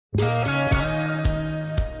Wow,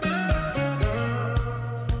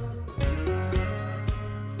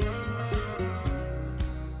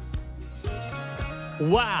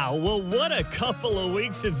 well, what a couple of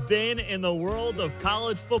weeks it's been in the world of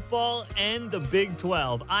college football and the Big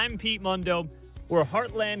 12. I'm Pete Mundo. We're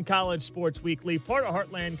Heartland College Sports Weekly, part of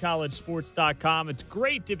HeartlandCollegeSports.com. It's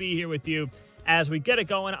great to be here with you as we get it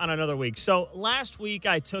going on another week. So last week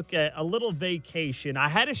I took a little vacation. I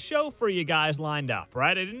had a show for you guys lined up,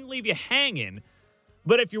 right? I didn't leave you hanging.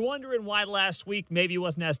 But if you're wondering why last week maybe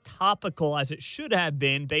wasn't as topical as it should have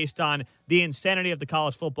been based on the insanity of the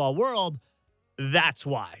college football world, that's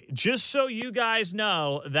why. Just so you guys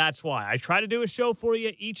know, that's why. I try to do a show for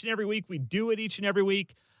you each and every week. We do it each and every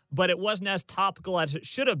week, but it wasn't as topical as it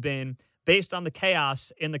should have been based on the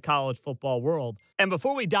chaos in the college football world. And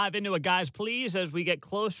before we dive into it, guys, please, as we get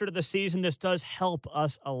closer to the season, this does help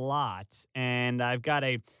us a lot. And I've got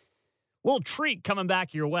a little treat coming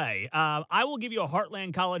back your way. I will give you a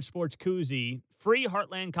Heartland College Sports koozie, free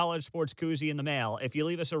Heartland College Sports koozie in the mail if you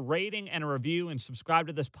leave us a rating and a review and subscribe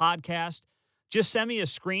to this podcast. Just send me a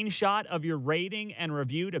screenshot of your rating and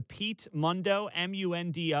review to Pete Mundo,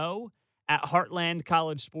 M-U-N-D-O, at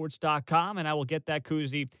HeartlandCollegeSports.com, and I will get that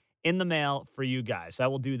koozie in the mail for you guys. I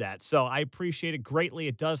will do that. So I appreciate it greatly.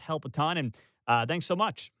 It does help a ton, and thanks so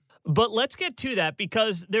much. But let's get to that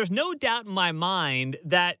because there's no doubt in my mind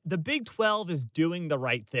that the Big 12 is doing the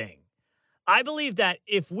right thing. I believe that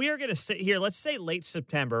if we're going to sit here, let's say late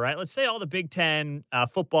September, right? Let's say all the Big 10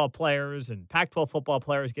 football players and Pac-12 football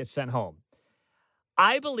players get sent home.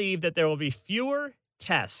 I believe that there will be fewer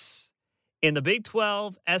tests in the Big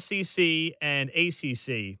 12, SEC, and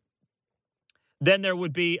ACC than there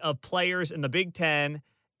would be of players in the Big 10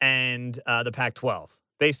 and the Pac-12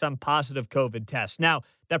 based on positive COVID tests. Now,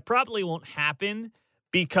 that probably won't happen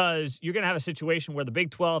because you're going to have a situation where the Big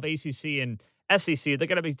 12, ACC, and SEC, they're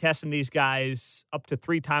going to be testing these guys up to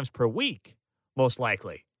 3 times per week, most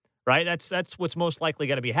likely, right? That's what's most likely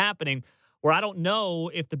going to be happening. Where I don't know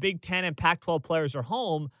if the Big 10 and Pac-12 players are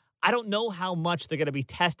home, I don't know how much they're going to be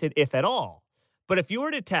tested, if at all. But if you were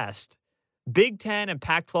to test Big 10 and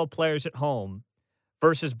Pac-12 players at home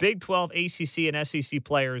versus Big 12, ACC, and SEC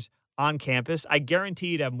players on campus, I guarantee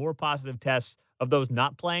you'd have more positive tests of those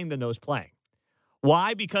not playing than those playing.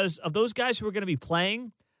 Why? Because of those guys who are going to be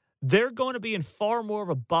playing, they're going to be in far more of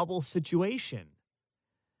a bubble situation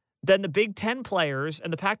than the Big 10 players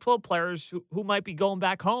and the Pac-12 players who might be going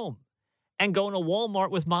back home and going to Walmart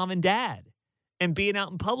with mom and dad and being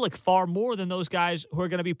out in public far more than those guys who are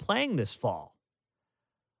going to be playing this fall.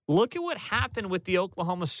 Look at what happened with the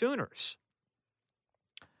Oklahoma Sooners.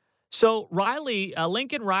 So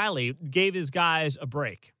Lincoln Riley gave his guys a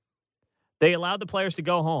break. They allowed the players to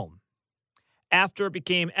go home after it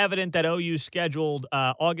became evident that OU's scheduled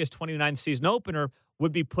August 29th season opener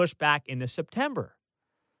would be pushed back into September.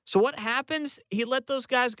 So what happens? He let those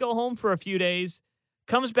guys go home for a few days,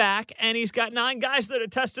 comes back, and he's got 9 guys that are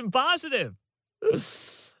testing positive.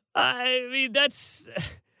 I mean, that's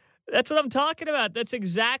what I'm talking about. That's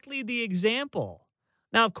exactly the example.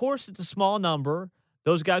 Now, of course, it's a small number.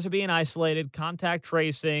 Those guys are being isolated, contact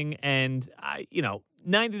tracing, and,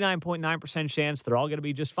 99.9% chance they're all going to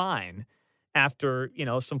be just fine after,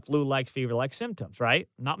 some flu-like, fever-like symptoms, right?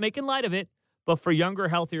 I'm not making light of it, but for younger,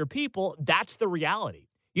 healthier people, that's the reality.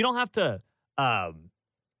 You don't have to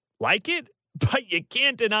like it, but you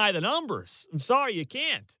can't deny the numbers. I'm sorry, you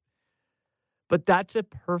can't. But that's a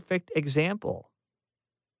perfect example.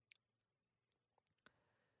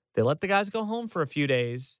 They let the guys go home for a few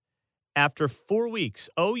days. After 4 weeks,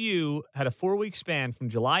 OU had a 4-week span from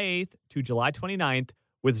July 8th to July 29th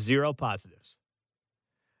with 0 positives.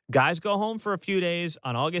 Guys go home for a few days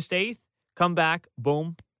on August 8th, come back,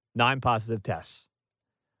 boom, 9 positive tests.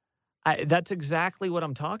 That's exactly what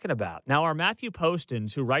I'm talking about. Now, our Matthew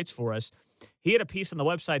Postins, who writes for us, he had a piece on the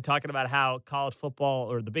website talking about how college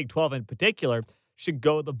football, or the Big 12 in particular, should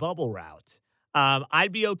go the bubble route.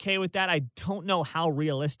 I'd be okay with that. I don't know how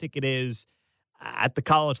realistic it is at the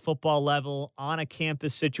college football level on a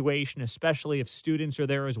campus situation, especially if students are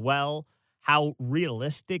there as well, how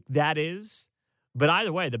realistic that is. But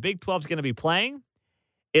either way, the Big 12 is going to be playing.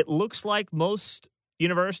 It looks like most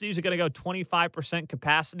universities are going to go 25%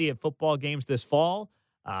 capacity at football games this fall.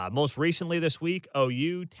 Most recently this week,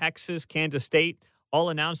 OU, Texas, Kansas State, all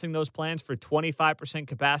announcing those plans for 25%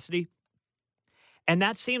 capacity. And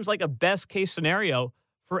that seems like a best-case scenario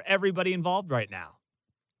for everybody involved right now.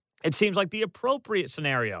 It seems like the appropriate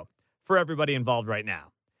scenario for everybody involved right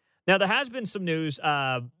now. Now, there has been some news.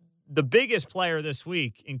 The biggest player this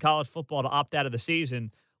week in college football to opt out of the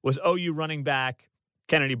season was OU running back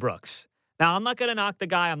Kennedy Brooks. Now, I'm not going to knock the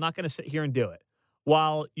guy. I'm not going to sit here and do it.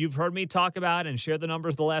 while you've heard me talk about and share the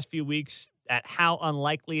numbers the last few weeks at how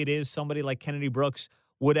unlikely it is somebody like Kennedy Brooks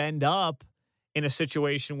would end up in a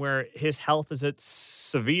situation where his health is at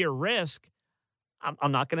severe risk,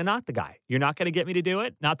 I'm not going to knock the guy. You're not going to get me to do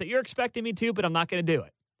it. Not that you're expecting me to, but I'm not going to do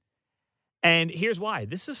it. And here's why.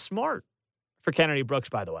 This is smart for Kennedy Brooks,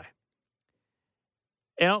 by the way.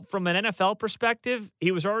 From an NFL perspective,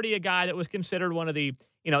 he was already a guy that was considered one of the,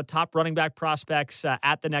 top running back prospects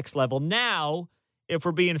at the next level. Now, if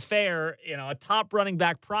we're being fair, a top running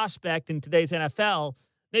back prospect in today's NFL,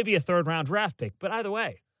 maybe a third-round draft pick. But either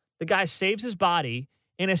way, the guy saves his body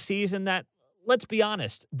in a season that, let's be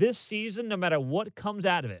honest, this season, no matter what comes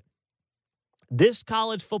out of it, this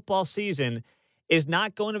college football season is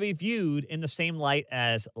not going to be viewed in the same light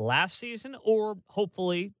as last season or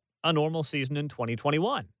hopefully a normal season in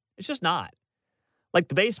 2021. It's just not. Like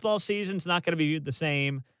the baseball season's not going to be viewed the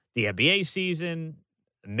same. The NBA season,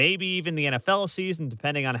 maybe even the NFL season,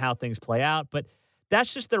 depending on how things play out. But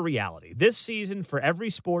that's just the reality. This season for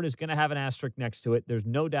every sport is going to have an asterisk next to it. There's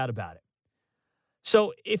no doubt about it.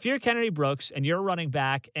 So if you're Kennedy Brooks and you're a running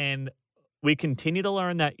back and we continue to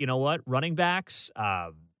learn that, running backs,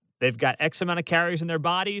 they've got X amount of carries in their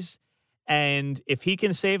bodies. And if he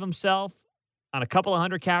can save himself on a couple of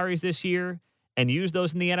hundred carries this year and use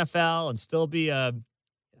those in the NFL and still be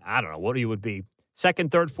what he would be,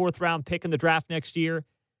 second, third, fourth round pick in the draft next year,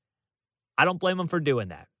 I don't blame him for doing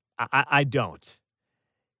that. I don't.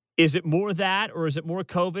 Is it more that or is it more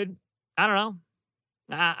COVID? I don't know.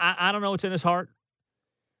 I don't know what's in his heart.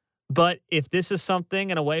 But if this is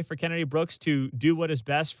something and a way for Kennedy Brooks to do what is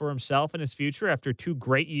best for himself and his future after 2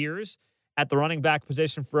 great years at the running back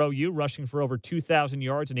position for OU, rushing for over 2,000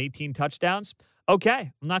 yards and 18 touchdowns,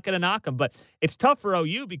 okay, I'm not going to knock him. But it's tough for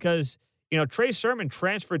OU because, Trey Sermon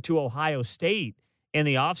transferred to Ohio State in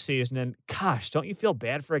the offseason. And, gosh, don't you feel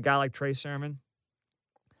bad for a guy like Trey Sermon?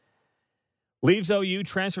 Leaves OU,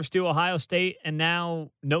 transfers to Ohio State, and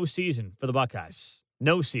now no season for the Buckeyes.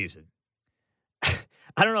 No season.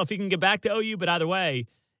 I don't know if he can get back to OU, but either way,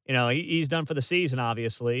 he's done for the season,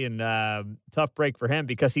 obviously, and tough break for him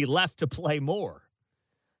because he left to play more.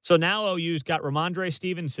 So now OU's got Ramondre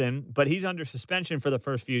Stevenson, but he's under suspension for the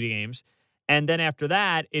first few games. And then after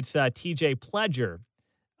that, it's TJ Pledger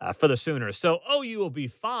for the Sooners. So OU will be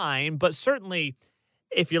fine, but certainly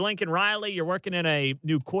if you're Lincoln Riley, you're working in a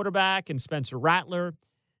new quarterback and Spencer Rattler,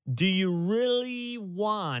 do you really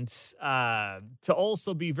want to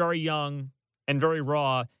also be very young and very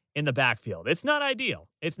raw in the backfield? It's not ideal.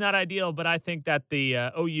 It's not ideal, but I think that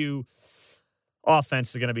the OU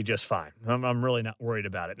offense is going to be just fine. I'm really not worried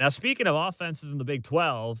about it. Now, speaking of offenses in the Big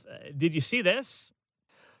 12, did you see this?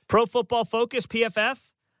 Pro Football Focus,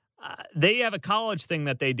 PFF, they have a college thing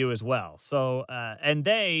that they do as well. So, and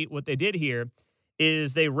what they did here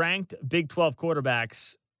is they ranked Big 12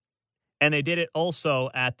 quarterbacks, and they did it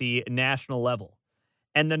also at the national level.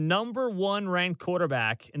 And the number 1 ranked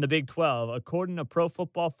quarterback in the Big 12, according to Pro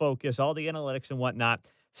Football Focus, all the analytics and whatnot,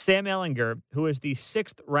 Sam Ehlinger, who is the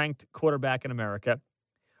 6th ranked quarterback in America.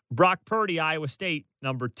 Brock Purdy, Iowa State,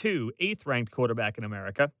 number 2, 8th ranked quarterback in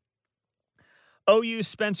America. OU's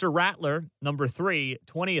Spencer Rattler, number 3,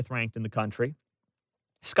 20th ranked in the country.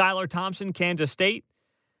 Skylar Thompson, Kansas State,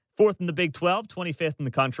 4th in the Big 12, 25th in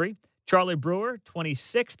the country. Charlie Brewer,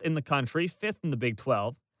 26th in the country, 5th in the Big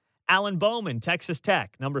 12. Alan Bowman, Texas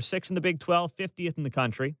Tech, number 6 in the Big 12, 50th in the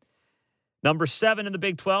country. Number 7 in the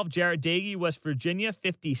Big 12, Jarret Doege, West Virginia,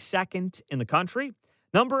 52nd in the country.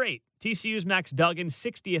 Number 8, TCU's Max Duggan,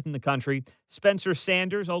 60th in the country. Spencer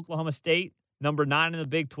Sanders, Oklahoma State, number 9 in the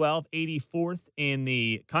Big 12, 84th in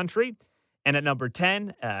the country. And at number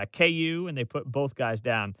 10, KU, and they put both guys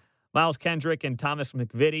down, Miles Kendrick and Thomas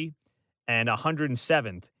McVitie, and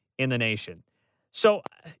 107th in the nation. So,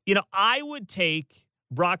 I would take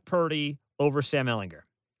Brock Purdy over Sam Ehlinger.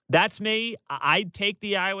 That's me. I'd take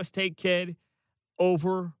the Iowa State kid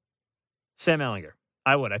over Sam Ehlinger.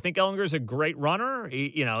 I would. I think Ehlinger's a great runner.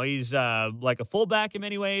 He's like a fullback in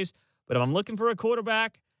many ways. But if I'm looking for a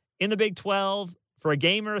quarterback in the Big 12 for a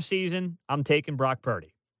game or a season, I'm taking Brock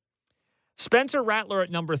Purdy. Spencer Rattler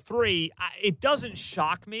at number 3, it doesn't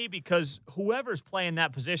shock me because whoever's playing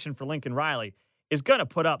that position for Lincoln Riley is going to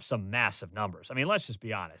put up some massive numbers. I mean, let's just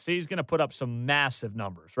be honest. He's going to put up some massive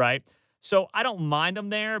numbers, right? So I don't mind him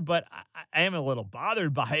there, but I am a little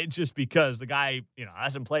bothered by it just because the guy,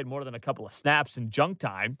 hasn't played more than a couple of snaps in junk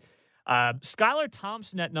time. Skylar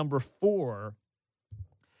Thompson at number 4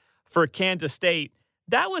 for Kansas State.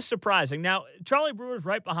 That was surprising. Now, Charlie Brewer's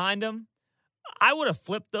right behind him. I would have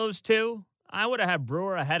flipped those two. I would have had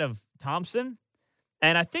Brewer ahead of Thompson.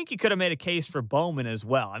 And I think you could have made a case for Bowman as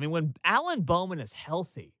well. I mean, when Alan Bowman is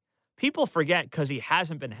healthy, people forget because he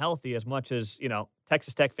hasn't been healthy as much as,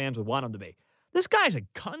 Texas Tech fans would want him to be. This guy's a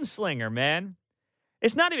gunslinger, man.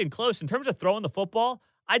 It's not even close. In terms of throwing the football,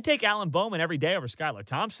 I'd take Alan Bowman every day over Skylar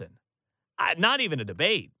Thompson. Not even a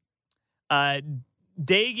debate.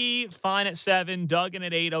 Doege, fine at 7. Duggan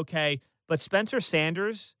at 8, okay. But Spencer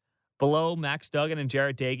Sanders below Max Duggan and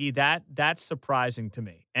Jarret Doege, that's surprising to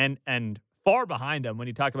me. And far behind him when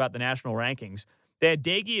you talk about the national rankings. They had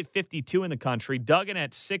Doege at 52 in the country, Duggan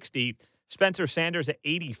at 60, Spencer Sanders at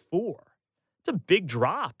 84. It's a big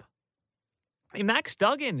drop. I mean, Max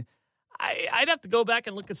Duggan, I'd have to go back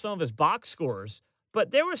and look at some of his box scores,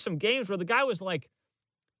 but there were some games where the guy was like,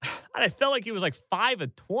 I felt like he was like 5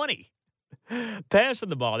 of 20 passing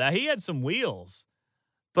the ball. Now, he had some wheels,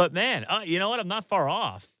 but man, you know what? I'm not far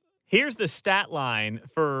off. Here's the stat line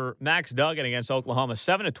for Max Duggan against Oklahoma,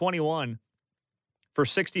 7 of 21 for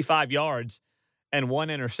 65 yards and 1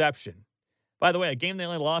 interception. By the way, a game they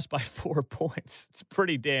only lost by 4 points. It's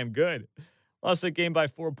pretty damn good. Lost that game by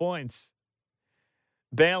 4 points.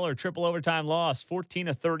 Baylor, triple overtime loss, 14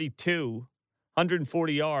 of 32,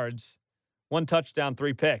 140 yards, 1 touchdown,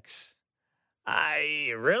 3 picks.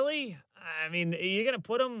 Really? I mean, you're going to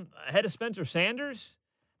put him ahead of Spencer Sanders?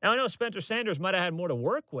 Now, I know Spencer Sanders might have had more to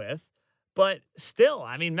work with, but still,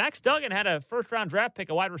 I mean, Max Duggan had a first-round draft pick,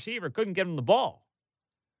 a wide receiver, couldn't get him the ball.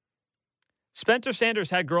 Spencer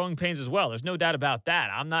Sanders had growing pains as well. There's no doubt about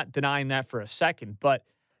that. I'm not denying that for a second, but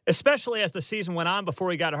especially as the season went on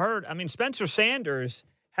before he got hurt, I mean, Spencer Sanders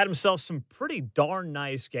had himself some pretty darn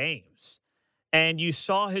nice games. And you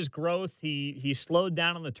saw his growth. He slowed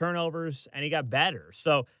down on the turnovers, and he got better.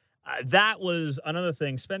 So that was another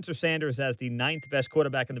thing. Spencer Sanders as the 9th best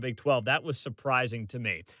quarterback in the Big 12. That was surprising to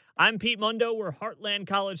me. I'm Pete Mundo. We're Heartland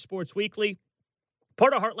College Sports Weekly,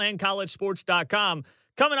 part of HeartlandCollegeSports.com.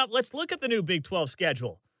 Coming up, let's look at the new Big 12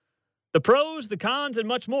 schedule. The pros, the cons, and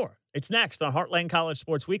much more. It's next on Heartland College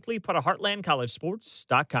Sports Weekly, part of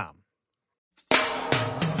HeartlandCollegeSports.com.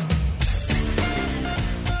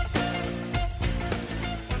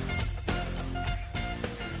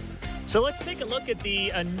 So let's take a look at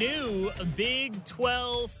the new Big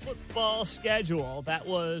 12 football schedule that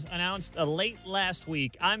was announced late last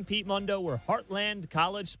week. I'm Pete Mundo. We're Heartland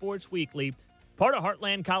College Sports Weekly, part of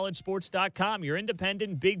HeartlandCollegeSports.com, your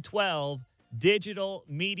independent Big 12 digital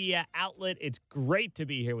media outlet. It's great to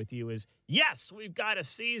be here with you. Yes, we've got a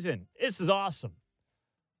season. This is awesome.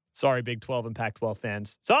 Sorry, Big 12 and Pac-12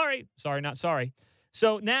 fans. Sorry, not sorry.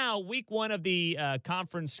 So now week 1 of the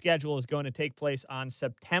conference schedule is going to take place on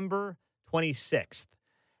September 26th.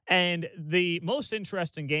 And the most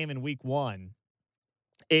interesting game in week 1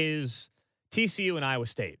 is TCU and Iowa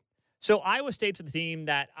State. So Iowa State's the team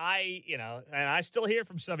that and I still hear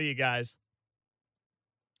from some of you guys.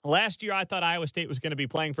 Last year, I thought Iowa State was going to be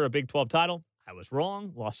playing for a Big 12 title. I was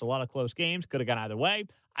wrong. Lost a lot of close games. Could have gone either way.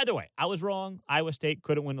 Either way, I was wrong. Iowa State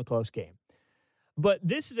couldn't win the close game. But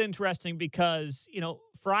this is interesting because,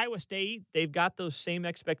 for Iowa State, they've got those same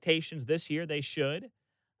expectations this year. They should.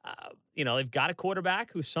 They've got a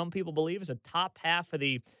quarterback who some people believe is a top half of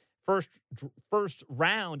the first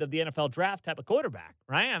round of the NFL draft type of quarterback,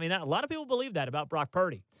 right? I mean, a lot of people believe that about Brock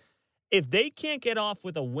Purdy. If they can't get off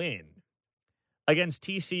with a win against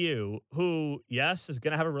TCU, who, yes, is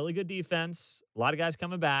going to have a really good defense, a lot of guys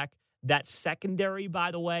coming back. That secondary,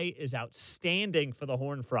 by the way, is outstanding for the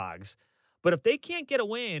Horned Frogs. But if they can't get a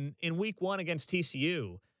win in week 1 against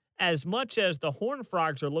TCU, as much as the Horned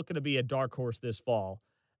Frogs are looking to be a dark horse this fall,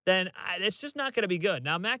 then it's just not going to be good.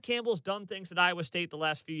 Now, Matt Campbell's done things at Iowa State the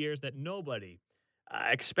last few years that nobody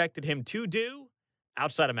expected him to do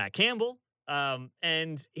outside of Matt Campbell,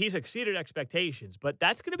 and he's exceeded expectations. But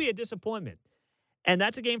that's going to be a disappointment. And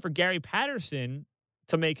that's a game for Gary Patterson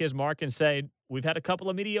to make his mark and say, we've had a couple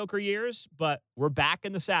of mediocre years, but we're back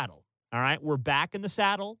in the saddle. All right? We're back in the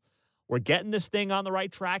saddle. We're getting this thing on the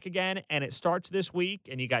right track again, and it starts this week.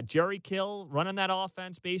 And you got Jerry Kill running that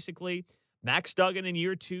offense, basically. Max Duggan in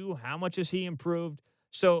year 2, how much has he improved?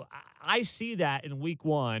 So I see that in week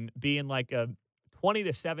 1 being like a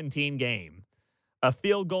 20-17 game, a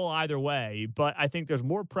field goal either way. But I think there's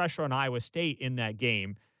more pressure on Iowa State in that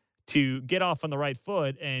game to get off on the right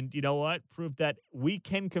foot and, you know what, prove that we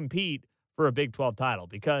can compete for a Big 12 title.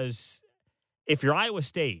 Because if you're Iowa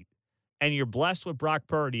State and you're blessed with Brock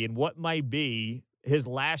Purdy and what might be his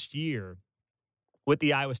last year with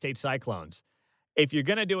the Iowa State Cyclones, if you're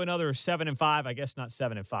going to do another 7-5, I guess not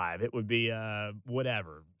 7-5, it would be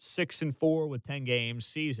 6-4 with 10 games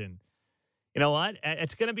season. You know what?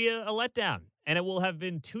 It's going to be a letdown, and it will have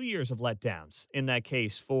been 2 years of letdowns in that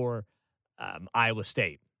case for Iowa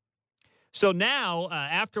State. So now,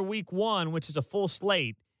 after week 1, which is a full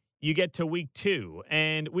slate, you get to week 2,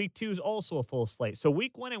 and week 2 is also a full slate. So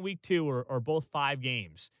week 1 and week 2 are both 5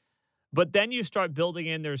 games. But then you start building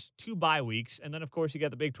in, there's 2 bye weeks, and then, of course, you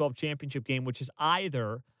got the Big 12 championship game, which is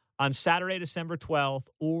either on Saturday, December 12th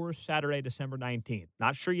or Saturday, December 19th.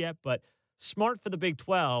 Not sure yet, but smart for the Big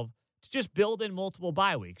 12 to just build in multiple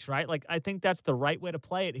bye weeks, right? Like, I think that's the right way to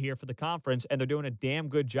play it here for the conference, and they're doing a damn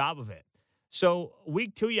good job of it. So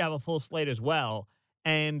week 2, you have a full slate as well,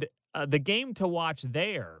 and the game to watch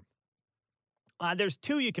there, there's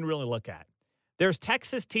 2 you can really look at. There's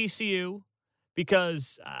Texas-TCU,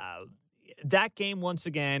 because that game, once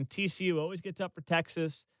again, TCU always gets up for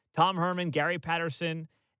Texas. Tom Herman, Gary Patterson,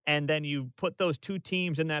 and then you put those 2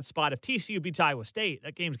 teams in that spot. If TCU beats Iowa State,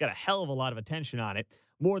 that game's got a hell of a lot of attention on it,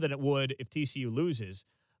 more than it would if TCU loses.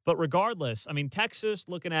 But regardless, I mean, Texas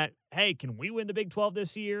looking at, hey, can we win the Big 12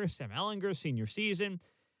 this year? Sam Ehlinger's senior season.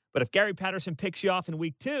 But if Gary Patterson picks you off in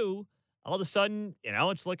week 2, all of a sudden,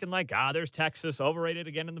 it's looking like, there's Texas, overrated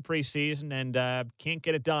again in the preseason, and can't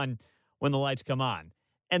get it done when the lights come on.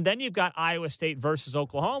 And then you've got Iowa State versus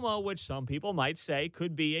Oklahoma, which some people might say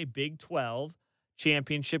could be a Big 12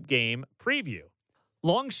 championship game preview.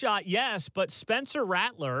 Long shot, yes, but Spencer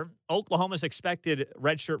Rattler, Oklahoma's expected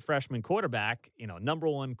redshirt freshman quarterback, number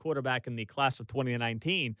 1 quarterback in the class of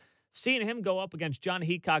 2019, seeing him go up against John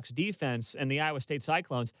Heacock's defense and the Iowa State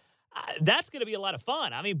Cyclones, that's going to be a lot of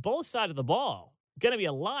fun. I mean, both sides of the ball, going to be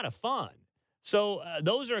a lot of fun. So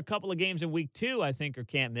those are a couple of games in week 2 I think are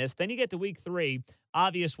can't miss. Then you get to week 3,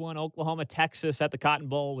 obvious one, Oklahoma, Texas at the Cotton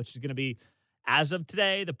Bowl, which is going to be, as of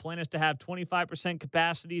today, the plan is to have 25%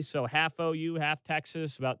 capacity, so half OU, half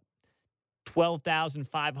Texas, about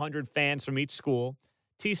 12,500 fans from each school.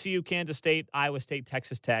 TCU, Kansas State, Iowa State,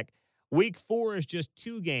 Texas Tech. Week 4 is just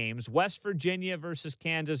 2 games, West Virginia versus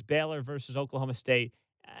Kansas, Baylor versus Oklahoma State.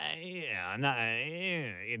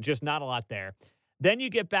 Just not a lot there. Then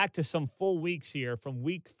you get back to some full weeks here from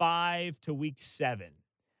week 5 to week 7.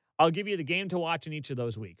 I'll give you the game to watch in each of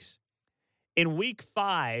those weeks. In week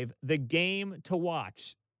 5, the game to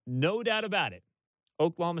watch, no doubt about it,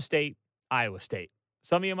 Oklahoma State, Iowa State.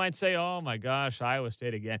 Some of you might say, oh my gosh, Iowa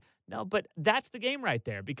State again. No, but that's the game right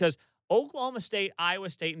there, because Oklahoma State,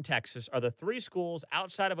 Iowa State, and Texas are the 3 schools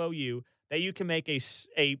outside of OU that you can make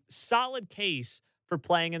a solid case for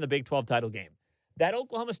playing in the Big 12 title game. That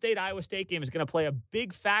Oklahoma State-Iowa State game is going to play a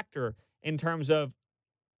big factor in terms of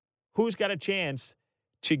who's got a chance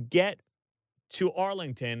to get to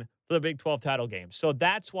Arlington for the Big 12 title game. So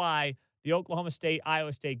that's why the Oklahoma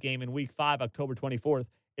State-Iowa State game in week 5, October 24th,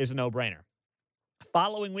 is a no-brainer.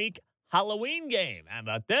 Following week, Halloween game. How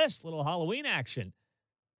about this? Little Halloween action.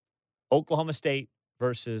 Oklahoma State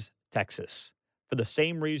versus Texas, for the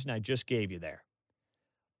same reason I just gave you there.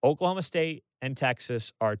 Oklahoma State and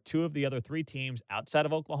Texas are 2 of the other 3 teams outside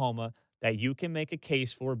of Oklahoma that you can make a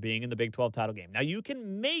case for being in the Big 12 title game. Now, you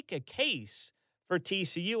can make a case for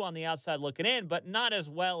TCU on the outside looking in, but not as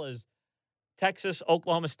well as Texas,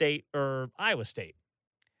 Oklahoma State, or Iowa State.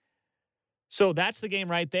 So that's the game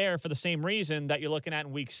right there for the same reason that you're looking at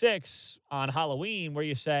in week 6 on Halloween, where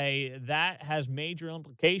you say that has major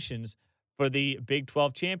implications for the Big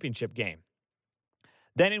 12 championship game.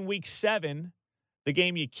 Then in week 7, the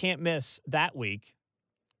game you can't miss that week,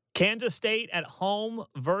 Kansas State at home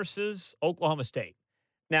versus Oklahoma State.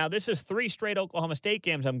 Now, this is 3 straight Oklahoma State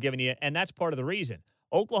games I'm giving you, and that's part of the reason.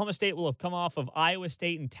 Oklahoma State will have come off of Iowa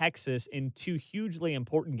State and Texas in 2 hugely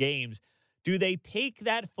important games. Do they take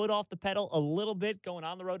that foot off the pedal a little bit going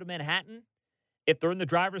on the road to Manhattan if they're in the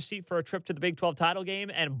driver's seat for a trip to the Big 12 title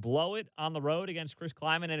game and blow it on the road against Chris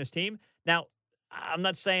Klieman and his team? Now, I'm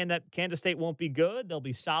not saying that Kansas State won't be good. They'll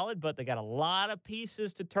be solid, but they got a lot of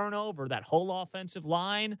pieces to turn over, that whole offensive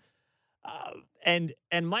line. And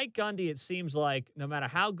Mike Gundy, it seems like no matter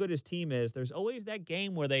how good his team is, there's always that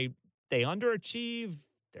game where they underachieve,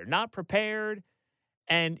 they're not prepared.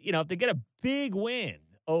 And, if they get a big win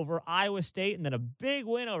over Iowa State and then a big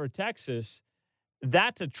win over Texas,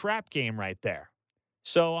 that's a trap game right there.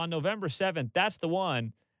 So on November 7th, that's the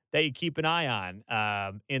one that you keep an eye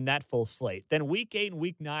on in that full slate. Then week 8 and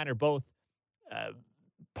week 9 are both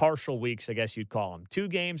partial weeks, I guess you'd call them. 2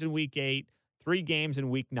 games in week 8, 3 games in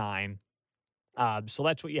week 9. So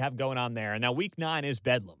that's what you have going on there. And now week 9 is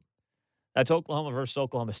Bedlam. That's Oklahoma versus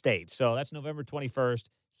Oklahoma State. So that's November 21st.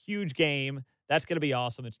 Huge game. That's going to be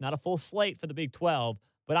awesome. It's not a full slate for the Big 12,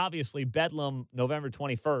 but obviously Bedlam, November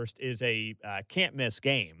 21st, is a can't-miss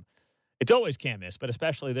game. It's always can't miss, but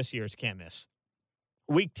especially this year it's can't miss.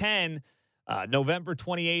 Week 10, November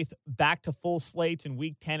 28th, back to full slates in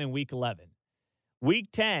Week 10 and Week 11. Week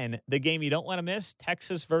 10, the game you don't want to miss,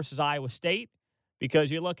 Texas versus Iowa State,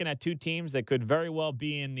 because you're looking at 2 teams that could very well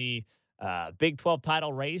be in the Big 12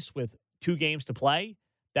 title race with 2 games to play.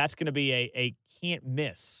 That's going to be a can't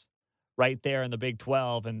miss right there in the Big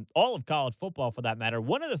 12 and all of college football for that matter.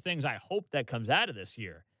 One of the things I hope that comes out of this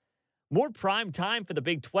year, more prime time for the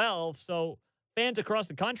Big 12 so fans across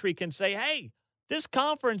the country can say, hey, this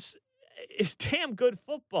conference is damn good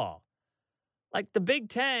football. Like the Big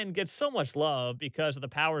Ten gets so much love because of the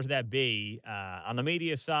powers that be on the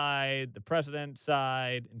media side, the president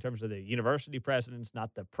side, in terms of the university presidents,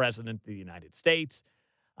 not the president of the United States.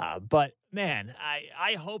 But, man,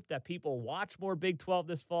 I hope that people watch more Big 12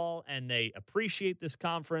 this fall and they appreciate this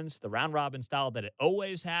conference, the round-robin style that it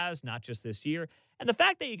always has, not just this year. And the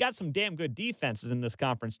fact that you got some damn good defenses in this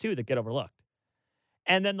conference, too, that get overlooked.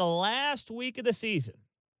 And then the last week of the season,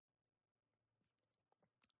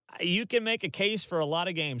 you can make a case for a lot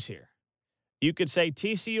of games here. You could say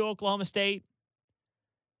TCU, Oklahoma State.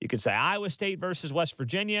 You could say Iowa State versus West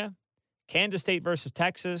Virginia, Kansas State versus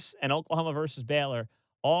Texas, and Oklahoma versus Baylor.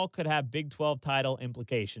 All could have Big 12 title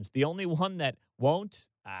implications. The only one that won't,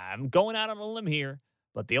 I'm going out on a limb here,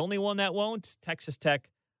 but the only one that won't, Texas Tech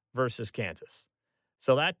versus Kansas.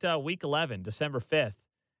 So that Week 11, December 5th,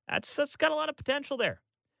 that's got a lot of potential there.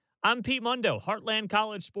 I'm Pete Mundo. Heartland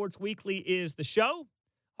College Sports Weekly is the show.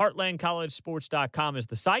 HeartlandCollegeSports.com is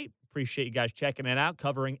the site. Appreciate you guys checking it out,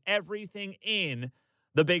 covering everything in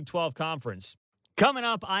the Big 12 Conference. Coming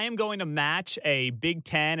up, I am going to match a Big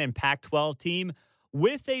 10 and Pac-12 team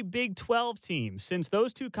with a Big 12 team. Since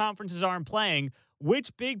those two conferences aren't playing,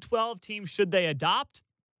 which Big 12 team should they adopt?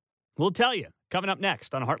 We'll tell you. Coming up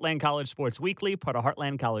next on Heartland College Sports Weekly, part of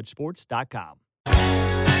HeartlandCollegeSports.com.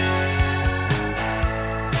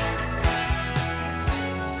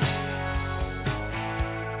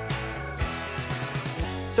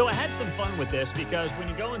 So I had some fun with this because when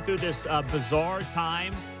you're going through this bizarre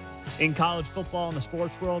time in college football and the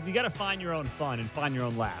sports world, you got to find your own fun and find your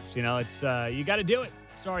own laughs. You know, it's you got to do it.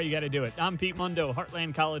 Sorry, you got to do it. I'm Pete Mundo.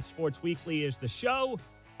 Heartland College Sports Weekly is the show.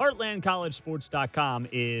 HeartlandCollegeSports.com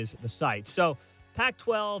is the site. So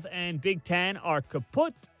Pac-12 and Big 10 are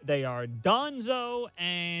kaput. They are donezo.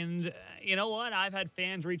 And you know what? I've had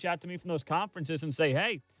fans reach out to me from those conferences and say,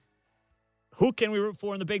 hey, who can we root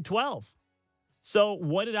for in the Big 12? So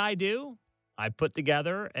what did I do? I put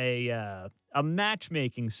together a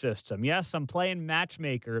matchmaking system. Yes, I'm playing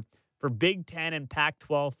matchmaker for Big 10 and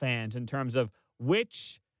Pac-12 fans in terms of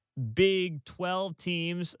which Big 12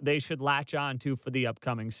 teams they should latch on to for the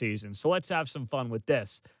upcoming season. So let's have some fun with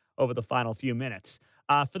this over the final few minutes.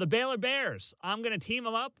 For the Baylor Bears, I'm going to team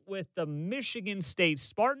them up with the Michigan State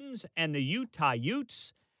Spartans and the Utah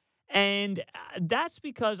Utes. And that's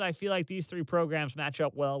because I feel like these three programs match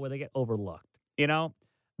up well where they get overlooked. You know,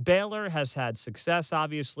 Baylor has had success,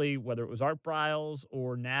 obviously, whether it was Art Briles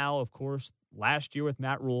or now, of course, last year with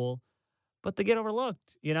Matt Rule. But they get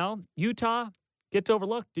overlooked, you know. Utah gets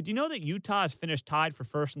overlooked. Did you know that Utah has finished tied for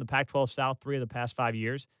first in the Pac-12 South 3 of the past 5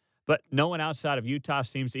 years? But no one outside of Utah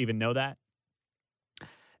seems to even know that.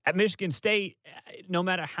 At Michigan State, no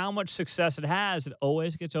matter how much success it has, it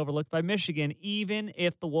always gets overlooked by Michigan, even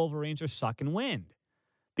if the Wolverines are sucking wind.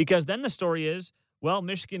 Because then the story is, well,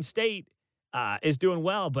 Michigan State is doing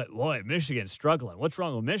well, but boy, Michigan's struggling. What's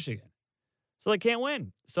wrong with Michigan? So they can't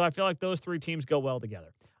win. So I feel like those three teams go well together.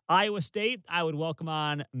 Iowa State, I would welcome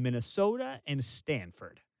on Minnesota and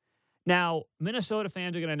Stanford. Now, Minnesota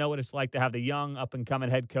fans are going to know what it's like to have the young, up-and-coming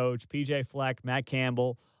head coach, P.J. Fleck, Matt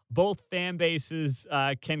Campbell. Both fan bases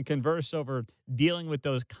can converse over dealing with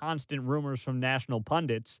those constant rumors from national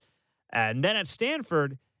pundits. And then at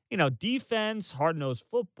Stanford, you know, defense, hard-nosed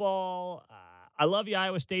football. I love you,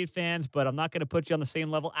 Iowa State fans, but I'm not going to put you on the same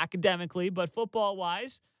level academically. But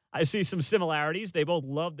football-wise, I see some similarities. They both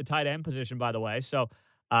love the tight end position, by the way. So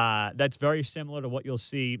that's very similar to what you'll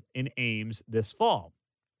see in Ames this fall.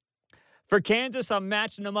 For Kansas, I'm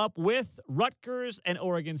matching them up with Rutgers and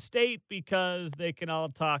Oregon State because they can all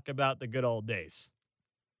talk about the good old days.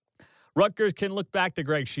 Rutgers can look back to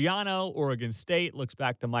Greg Schiano. Oregon State looks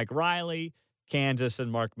back to Mike Riley, Kansas, and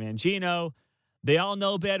Mark Mangino. They all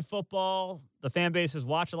know bad football. The fan bases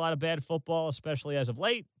watch a lot of bad football, especially as of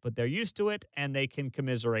late, but they're used to it, and they can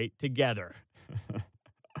commiserate together.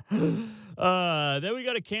 Then we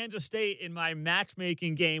go to Kansas State in my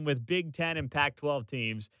matchmaking game with Big 10 and Pac-12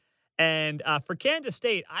 teams. And for Kansas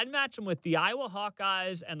State, I'd match them with the Iowa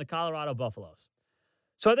Hawkeyes and the Colorado Buffaloes.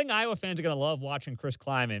 So I think Iowa fans are going to love watching Chris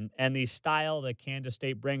Kleiman and the style that Kansas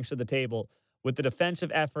State brings to the table with the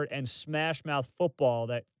defensive effort and smash-mouth football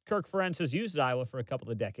that Kirk Ferentz has used at Iowa for a couple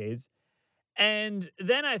of decades. And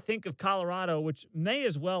then I think of Colorado, which may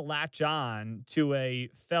as well latch on to a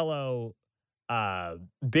fellow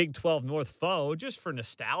Big 12 North foe just for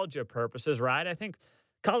nostalgia purposes, right? I think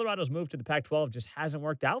Colorado's move to the Pac-12 just hasn't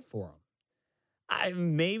worked out for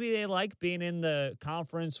them. Maybe they like being in the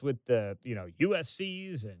conference with the,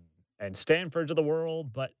 USCs and Stanfords of the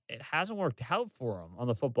world, but it hasn't worked out for them on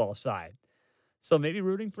the football side. So maybe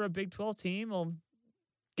rooting for a Big 12 team will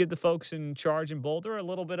give the folks in charge in Boulder a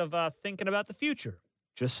little bit of thinking about the future.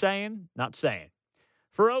 Just saying, not saying.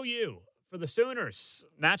 For OU, for the Sooners,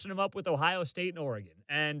 matching them up with Ohio State and Oregon.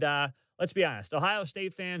 And let's be honest, Ohio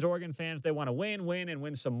State fans, Oregon fans, they want to win, and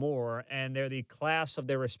win some more, and they're the class of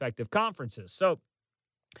their respective conferences. So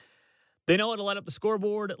they know how to let up the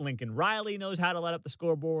scoreboard. Lincoln Riley knows how to let up the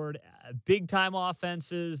scoreboard. Big-time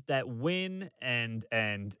offenses that win and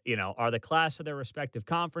are the class of their respective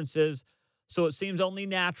conferences. So it seems only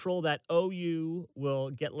natural that OU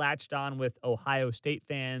will get latched on with Ohio State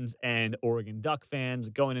fans and Oregon Duck fans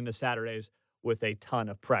going into Saturdays with a ton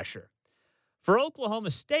of pressure. For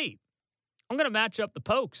Oklahoma State, I'm going to match up the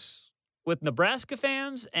Pokes with Nebraska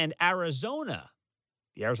fans and Arizona,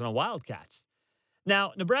 the Arizona Wildcats.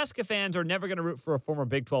 Now, Nebraska fans are never going to root for a former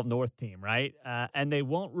Big 12 North team, right? And they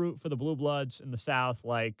won't root for the Blue Bloods in the South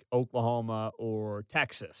like Oklahoma or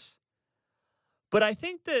Texas. But I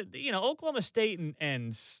think that, Oklahoma State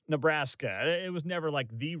and Nebraska, it was never like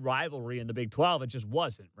the rivalry in the Big 12. It just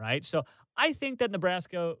wasn't, right? So I think that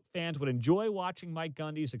Nebraska fans would enjoy watching Mike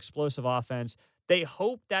Gundy's explosive offense. They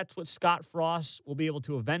hope that's what Scott Frost will be able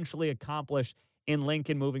to eventually accomplish in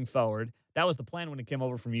Lincoln moving forward. That was the plan when he came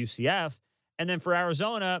over from UCF. And then for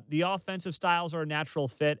Arizona, the offensive styles are a natural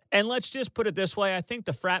fit. And let's just put it this way. I think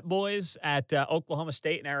the frat boys at Oklahoma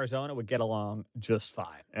State and Arizona would get along just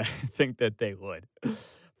fine. I think that they would.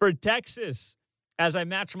 For Texas, as I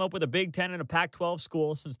match them up with a Big Ten and a Pac-12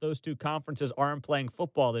 school, since those two conferences aren't playing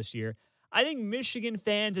football this year, I think Michigan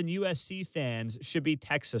fans and USC fans should be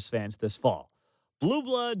Texas fans this fall. Blue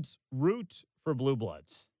Bloods root for Blue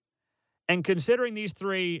Bloods. And considering these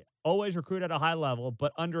three always recruit at a high level,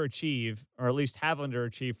 but underachieve, or at least have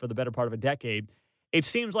underachieved for the better part of a decade, it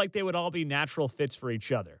seems like they would all be natural fits for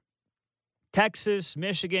each other. Texas,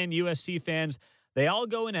 Michigan, USC fans, they all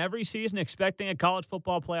go in every season expecting a college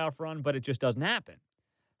football playoff run, but it just doesn't happen.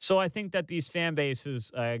 So I think that these fan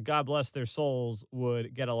bases, God bless their souls,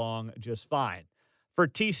 would get along just fine. For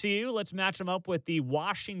TCU, let's match them up with the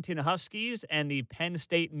Washington Huskies and the Penn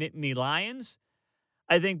State Nittany Lions.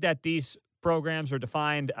 I think that these programs are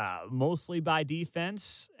defined mostly by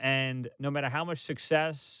defense, and no matter how much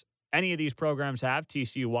success any of these programs have,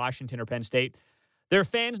 TCU, Washington, or Penn State, their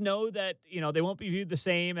fans know that, they won't be viewed the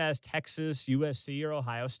same as Texas, USC, or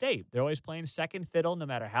Ohio State. They're always playing second fiddle no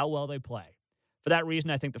matter how well they play. For that reason,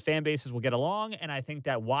 I think the fan bases will get along, and I think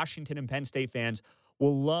that Washington and Penn State fans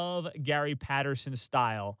will love Gary Patterson's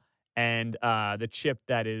style and the chip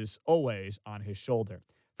that is always on his shoulder.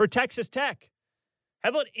 For Texas Tech, how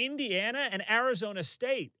about Indiana and Arizona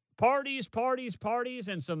State? Parties, parties, parties,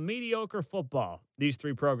 and some mediocre football these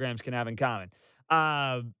three programs can have in common.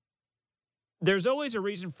 There's always a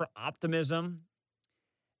reason for optimism,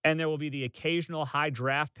 and there will be the occasional high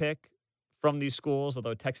draft pick from these schools,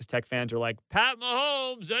 although Texas Tech fans are like, Pat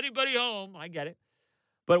Mahomes, anybody home? I get it.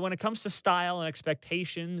 But when it comes to style and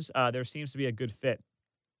expectations, there seems to be a good fit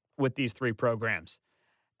with these three programs.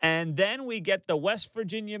 And then we get the West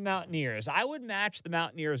Virginia Mountaineers. I would match the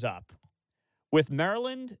Mountaineers up with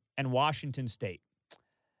Maryland and Washington State.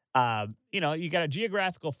 You got a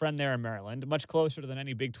geographical friend there in Maryland, much closer than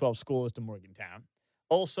any Big 12 school is to Morgantown.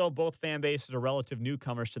 Also, both fan bases are relative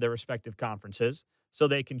newcomers to their respective conferences, so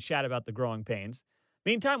they can chat about the growing pains.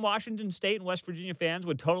 Meantime, Washington State and West Virginia fans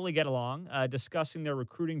would totally get along, discussing their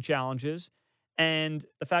recruiting challenges and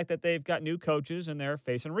the fact that they've got new coaches and they're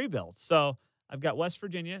facing rebuilds. So I've got West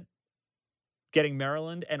Virginia getting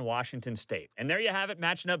Maryland and Washington State. And there you have it,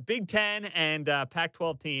 matching up Big Ten and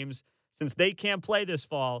Pac-12 teams, since they can't play this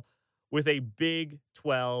fall, with a Big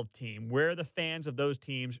 12 team, where the fans of those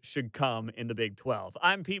teams should come in the Big 12.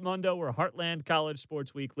 I'm Pete Mundo. We're Heartland College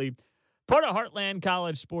Sports Weekly, part of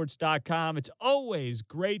HeartlandCollegeSports.com. It's always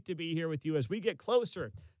great to be here with you as we get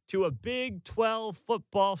closer to a Big 12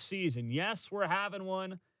 football season. Yes, we're having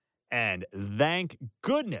one, and thank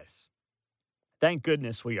goodness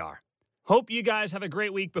we are. Hope you guys have a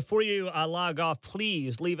great week. Before you log off,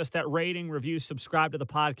 please leave us that rating, review, subscribe to the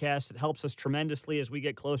podcast. It helps us tremendously as we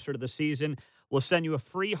get closer to the season. We'll send you a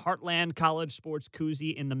free Heartland College Sports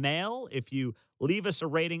koozie in the mail if you leave us a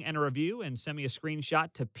rating and a review and send me a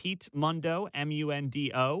screenshot to Pete Mundo,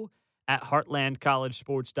 M-U-N-D-O, at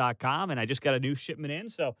HeartlandCollegeSports.com. And I just got a new shipment in,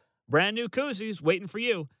 so brand new koozies waiting for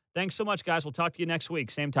you. Thanks so much, guys. We'll talk to you next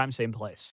week. Same time, same place.